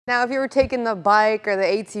Now, if you were taking the bike or the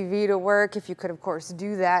ATV to work, if you could, of course,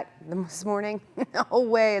 do that this morning, no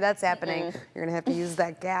way that's happening. You're going to have to use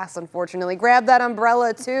that gas, unfortunately. Grab that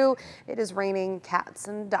umbrella, too. It is raining cats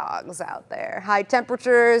and dogs out there. High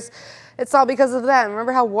temperatures. It's all because of them.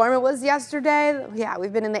 Remember how warm it was yesterday? Yeah,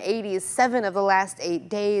 we've been in the 80s 7 of the last 8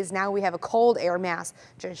 days. Now we have a cold air mass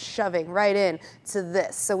just shoving right in to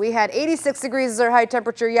this. So we had 86 degrees as our high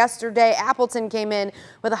temperature yesterday. Appleton came in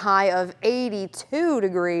with a high of 82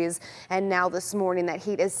 degrees. And now this morning, that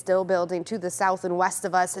heat is still building to the south and west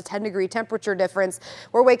of us, a 10-degree temperature difference.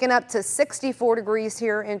 We're waking up to 64 degrees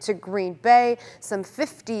here into Green Bay, some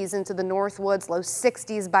 50s into the Northwoods, low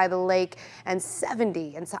 60s by the lake, and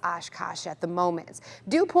 70 into Oshkosh at the moment.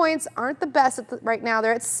 Dew points aren't the best right now.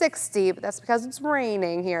 They're at 60, but that's because it's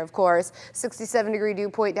raining here, of course. 67-degree dew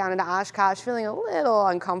point down into Oshkosh, feeling a little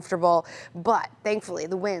uncomfortable, but thankfully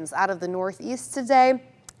the winds out of the northeast today,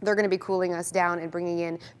 they're going to be cooling us down and bringing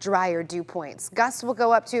in drier dew points. Gusts will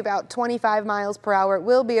go up to about 25 miles per hour. It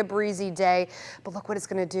will be a breezy day, but look what it's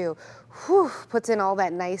going to do. Whew, puts in all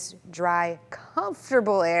that nice, dry,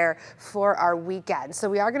 comfortable air for our weekend. So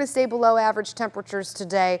we are going to stay below average temperatures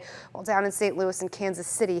today, while down in St. Louis and Kansas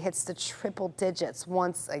City hits the triple digits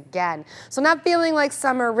once again. So not feeling like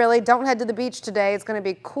summer, really. Don't head to the beach today. It's going to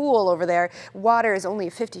be cool over there. Water is only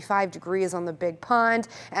 55 degrees on the big pond.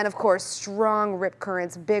 And of course, strong rip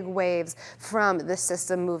currents, big waves from the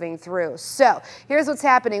system moving through. So here's what's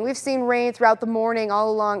happening. We've seen rain throughout the morning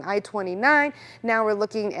all along I-29. Now we're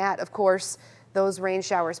looking at, of course, those rain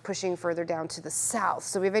showers pushing further down to the south.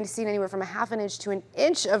 So we've seen anywhere from a ½ inch to an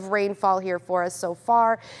inch of rainfall here for us so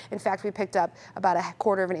far. In fact, we picked up about a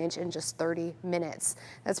quarter of an inch in just 30 minutes.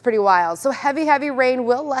 That's pretty wild. So heavy rain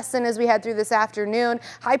will lessen as we head through this afternoon.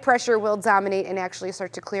 High pressure will dominate and actually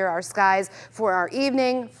start to clear our skies for our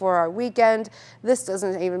evening, for our weekend. This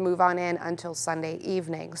doesn't even move on in until Sunday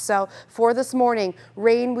evening. So for this morning,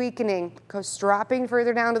 rain weakening, goes dropping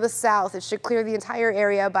further down to the south. It should clear the entire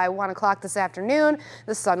area by 1 o'clock this afternoon.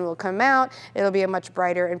 The sun will come out. It'll be a much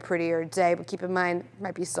brighter and prettier day, but keep in mind, there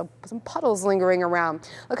might be some puddles lingering around.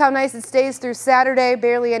 Look how nice it stays through Saturday,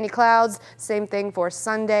 barely any clouds. Same thing for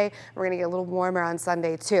Sunday. We're going to get a little warmer on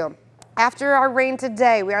Sunday too. After our rain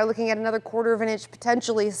today, we are looking at another quarter of an inch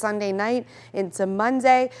potentially Sunday night into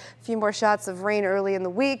Monday. A few more shots of rain early in the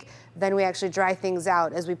week. Then we actually dry things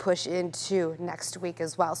out as we push into next week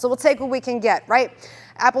as well. So we'll take what we can get, right?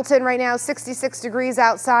 Appleton right now, 66 degrees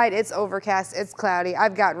outside. It's overcast. It's cloudy.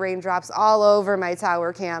 I've got raindrops all over my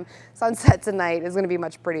tower cam. Sunset tonight is going to be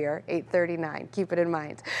much prettier, 8:39. Keep it in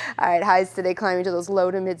mind. All right, highs today climbing to those low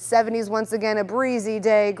to mid 70s. Once again, a breezy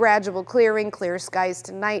day, gradual clearing, clear skies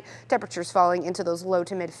tonight. Temperatures falling into those low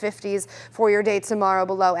to mid 50s. For your day tomorrow,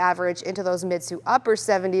 below average into those mid to upper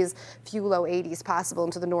 70s. Few low 80s possible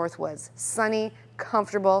into the northwoods. Sunny,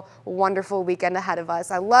 comfortable, wonderful weekend ahead of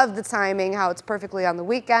us. I love the timing, how it's perfectly on the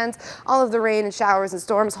weekend. All of the rain and showers and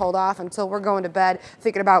storms hold off until we're going to bed,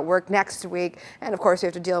 thinking about work next week. And of course, we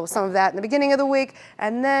have to deal with some of that in the beginning of the week.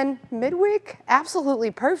 And then midweek,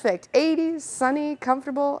 absolutely perfect. 80s, sunny,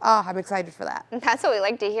 comfortable. Oh, I'm excited for that. That's what we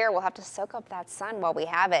like to hear. We'll have to soak up that sun while we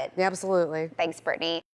have it. Yeah, absolutely. Thanks, Brittany.